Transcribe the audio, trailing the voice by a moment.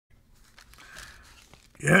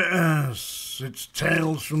Yes, it's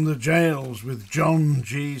Tales from the Jails with John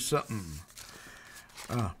G. Sutton.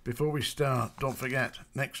 Before we start, don't forget,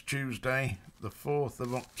 next Tuesday, the 4th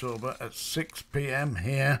of October at 6 p.m.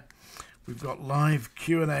 here, we've got live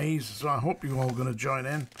Q&As, so I hope you're all going to join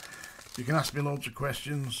in. You can ask me loads of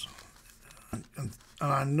questions, and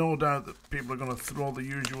I no doubt that people are going to throw the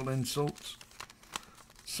usual insults.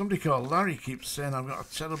 Somebody called Larry keeps saying I've got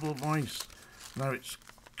a terrible voice. Now it's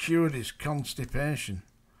cured his constipation.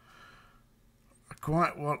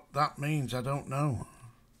 Quite what that means, I don't know.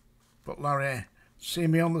 But Larry, see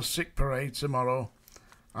me on the sick parade tomorrow.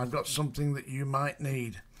 I've got something that you might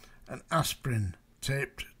need. An aspirin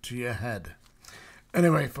taped to your head.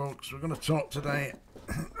 Anyway, folks, we're going to talk today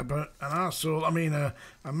about an arsehole.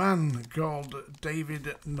 A man called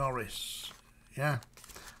David Norris. Yeah,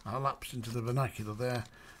 I lapsed into the vernacular there.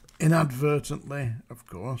 Inadvertently, of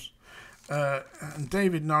course. And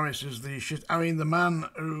David Norris is the man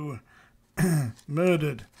who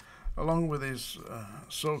murdered, along with his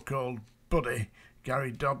so-called buddy, Gary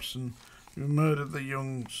Dobson, who murdered the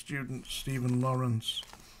young student Stephen Lawrence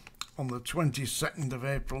on the 22nd of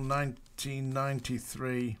April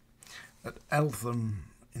 1993 at Eltham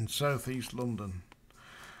in southeast London.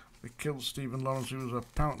 They killed Stephen Lawrence, who was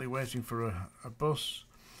apparently waiting for a bus,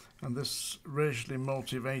 and this racially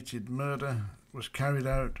motivated murder was carried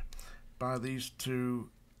out by these two.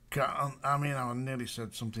 I nearly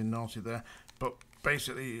said something naughty there, but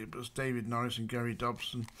basically it was David Norris and Gary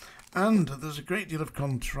Dobson. And there's a great deal of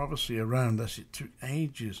controversy around this. It took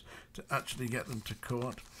ages to actually get them to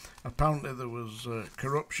court. Apparently there was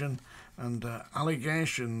corruption and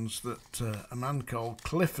allegations that a man called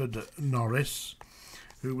Clifford Norris,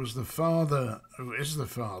 who is the father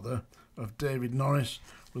of David Norris,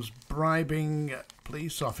 was bribing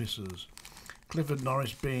police officers. Clifford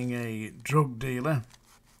Norris being a drug dealer,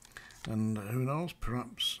 and who knows,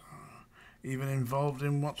 perhaps even involved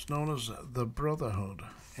in what's known as the Brotherhood.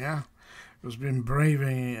 Yeah, has been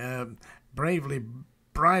bravely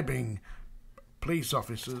bribing police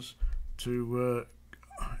officers to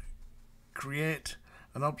create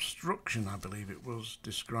an obstruction, I believe it was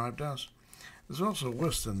described as. There's also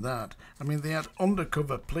worse than that. They had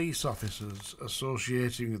undercover police officers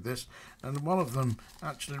associating with this, and one of them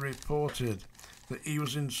actually reported that he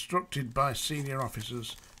was instructed by senior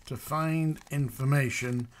officers to find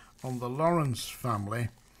information on the Lawrence family,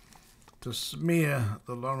 to smear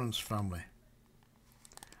the Lawrence family.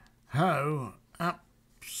 How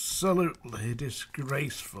absolutely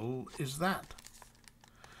disgraceful is that?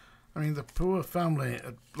 The poor family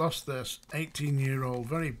had lost their 18-year-old,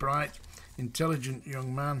 very bright, intelligent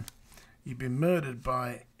young man. He'd been murdered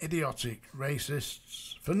by idiotic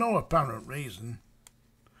racists for no apparent reason.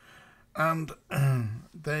 And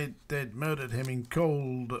they'd murdered him in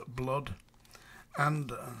cold blood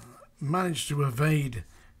and managed to evade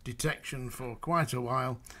detection for quite a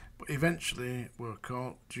while, but eventually were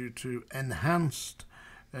caught due to enhanced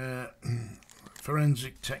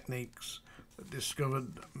forensic techniques that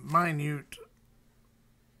discovered minute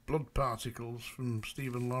blood particles from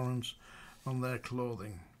Stephen Lawrence on their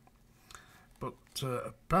clothing. But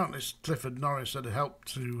apparently Clifford Norris had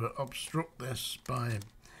helped to obstruct this by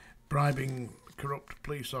bribing corrupt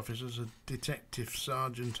police officers. A detective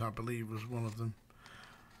sergeant, I believe, was one of them.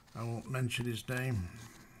 I won't mention his name.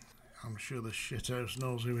 I'm sure the shithouse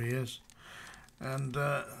knows who he is. And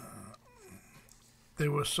they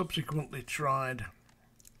were subsequently tried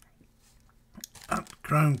at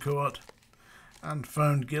Crown Court and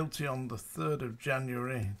found guilty on the 3rd of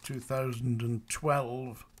January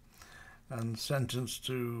 2012 and sentenced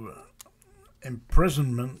to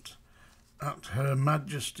imprisonment at Her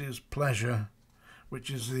Majesty's pleasure, which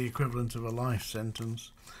is the equivalent of a life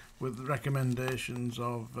sentence, with recommendations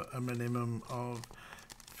of a minimum of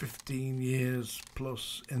 15 years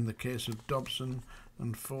plus in the case of Dobson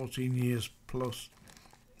and 14 years plus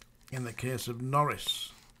in the case of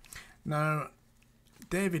Norris. Now,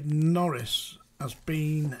 David Norris has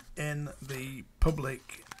been in the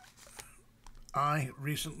public eye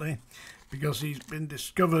recently because he's been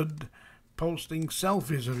discovered posting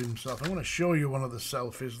selfies of himself. I want to show you one of the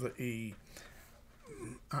selfies that he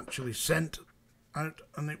actually sent out,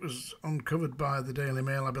 and it was uncovered by the Daily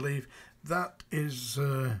Mail, I believe. That is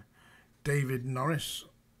David Norris.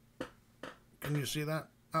 Can you see that?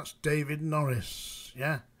 That's David Norris,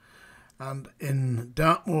 yeah. And in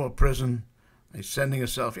Dartmoor Prison, he's sending a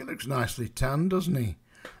selfie. He looks nicely tanned, doesn't he?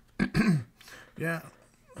 Yeah.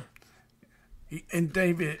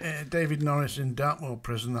 David Norris in Dartmoor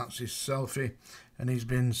Prison, that's his selfie, and he's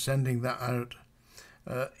been sending that out.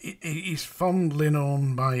 He's fondly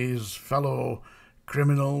known by his fellow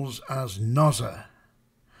criminals as Nozzer.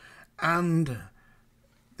 and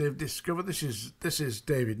they've discovered this is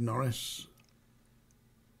David Norris.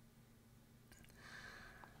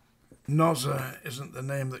 Nozza isn't the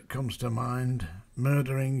name that comes to mind.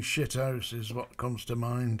 Murdering shithouse is what comes to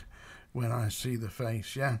mind when I see the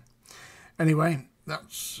face, yeah. Anyway,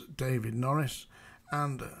 that's David Norris,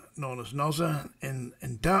 and known as Nozza in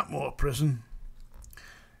Dartmoor Prison.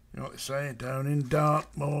 You know what they say? Down in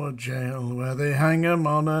Dartmoor jail, where they hang 'em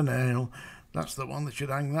on a nail. That's the one that should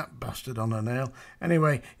hang that bastard on a nail.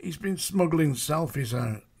 Anyway, he's been smuggling selfies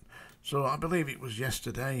out. So I believe it was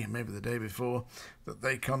yesterday, maybe the day before, that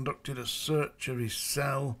they conducted a search of his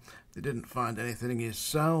cell. They didn't find anything in his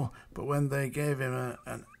cell, but when they gave him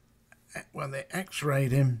when they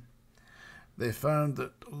x-rayed him, they found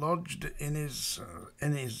that lodged in his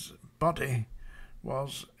body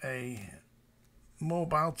was a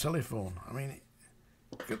mobile telephone. I mean,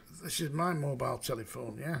 this is my mobile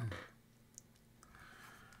telephone, yeah.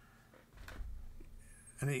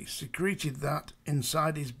 And he secreted that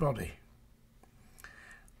inside his body.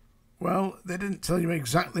 Well, they didn't tell you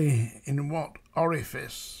exactly in what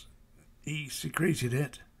orifice he secreted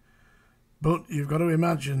it, but you've got to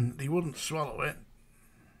imagine he wouldn't swallow it.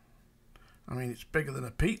 I mean, it's bigger than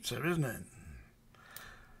a pizza, isn't it?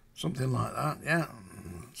 Something like that, yeah.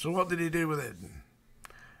 So what did he do with it?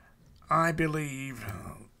 I believe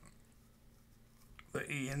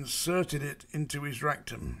that he inserted it into his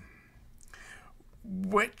rectum,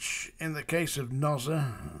 which, in the case of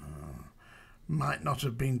Nozza, might not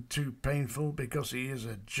have been too painful because he is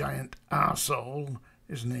a giant arsehole,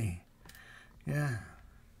 isn't he? Yeah.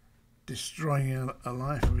 Destroying a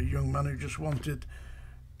life of a young man who just wanted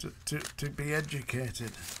to be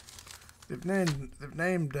educated. They've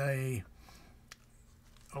named a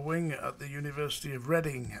wing at the University of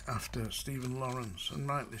Reading after Stephen Lawrence, and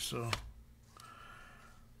rightly so.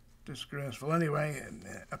 Disgraceful. Anyway,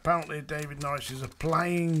 apparently David Norris is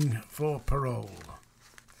applying for parole.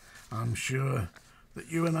 I'm sure that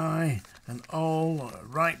you and I and all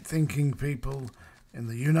right-thinking people in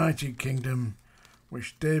the United Kingdom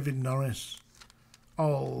wish David Norris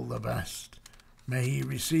all the best. May he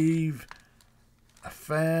receive a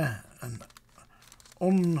fair and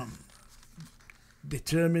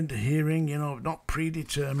undetermined hearing, not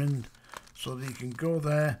predetermined, so that he can go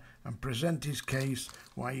there and present his case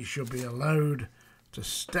why he should be allowed to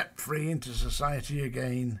step free into society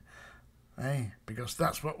again. Because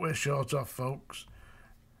that's what we're short of, folks.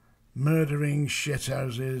 Murdering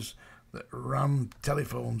shithouses that ram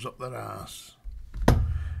telephones up their arse.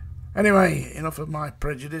 Anyway, enough of my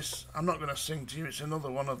prejudice. I'm not going to sing to you. It's another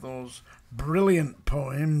one of those brilliant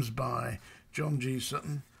poems by John G.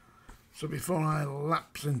 Sutton. So before I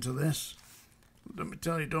lapse into this, let me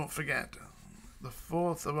tell you, don't forget, the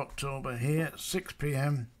 4th of October here at 6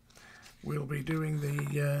 p.m, we'll be doing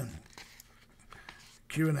the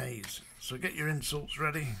Q&As. So get your insults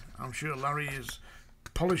ready. I'm sure Larry is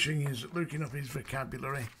looking up his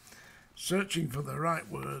vocabulary, searching for the right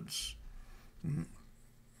words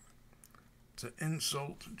to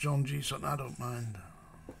insult John G. Sutton. I don't mind.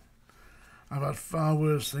 I've had far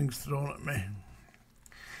worse things thrown at me.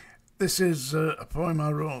 This is a poem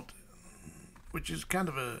I wrote, which is kind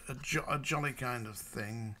of a jolly kind of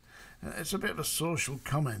thing. It's a bit of a social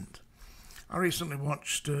comment. I recently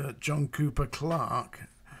watched John Cooper Clarke.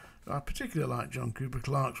 I particularly like John Cooper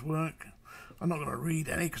Clarke's work. I'm not going to read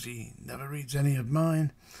any because he never reads any of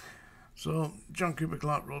mine. So John Cooper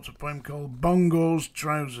Clarke wrote a poem called Bongo's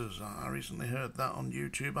Trousers. I recently heard that on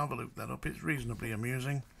YouTube. Have a look that up. It's reasonably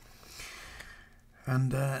amusing.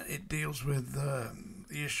 And it deals with the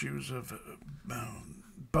issues of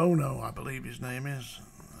Bono, I believe his name is,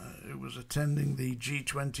 who was attending the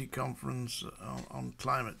G20 conference on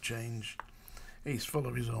climate change. He's full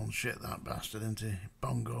of his own shit, that bastard, isn't he?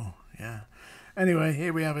 Bongo, yeah. Anyway,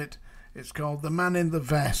 here we have it. It's called The Man in the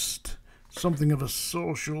Vest. Something of a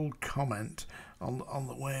social comment on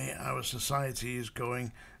the way our society is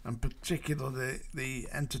going, and particularly the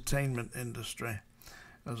entertainment industry,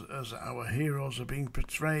 as our heroes are being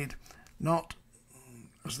portrayed not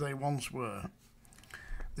as they once were.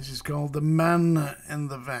 This is called The Man in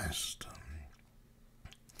the Vest.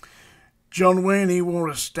 John Wayne, he wore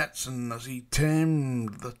a Stetson as he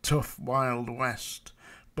tamed the tough Wild West.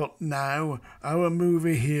 But now our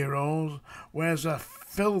movie hero wears a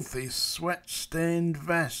filthy sweat-stained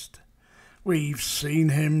vest. We've seen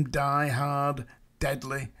him die hard,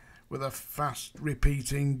 deadly, with a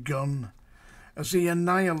fast-repeating gun, as he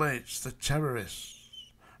annihilates the terrorists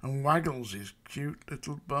and waggles his cute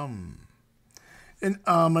little bum. In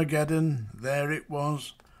Armageddon, there it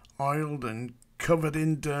was, oiled and covered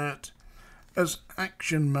in dirt, as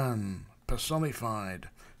Action Man personified,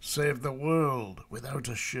 save the world without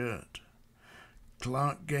a shirt.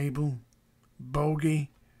 Clark Gable,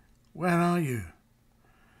 Bogey, where are you?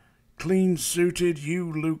 Clean suited,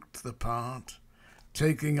 you looked the part.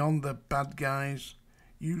 Taking on the bad guys,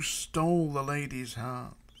 you stole the ladies'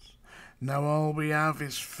 hearts. Now all we have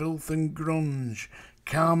is filth and grunge,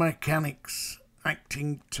 car mechanics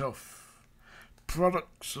acting tough,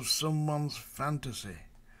 products of someone's fantasy.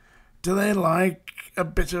 Do they like a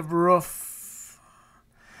bit of rough?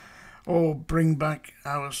 Or bring back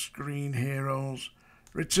our screen heroes,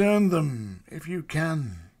 return them if you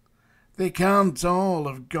can. They can't all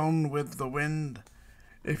have gone with the wind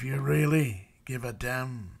if you really give a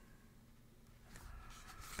damn.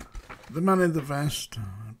 The Man in the Vest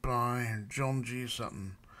by John G.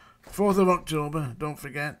 Sutton. 4th of October, don't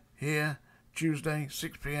forget, here, Tuesday,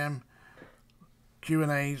 6 p.m,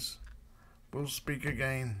 Q&As. We'll speak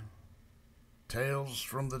again. Tales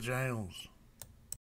from the jails.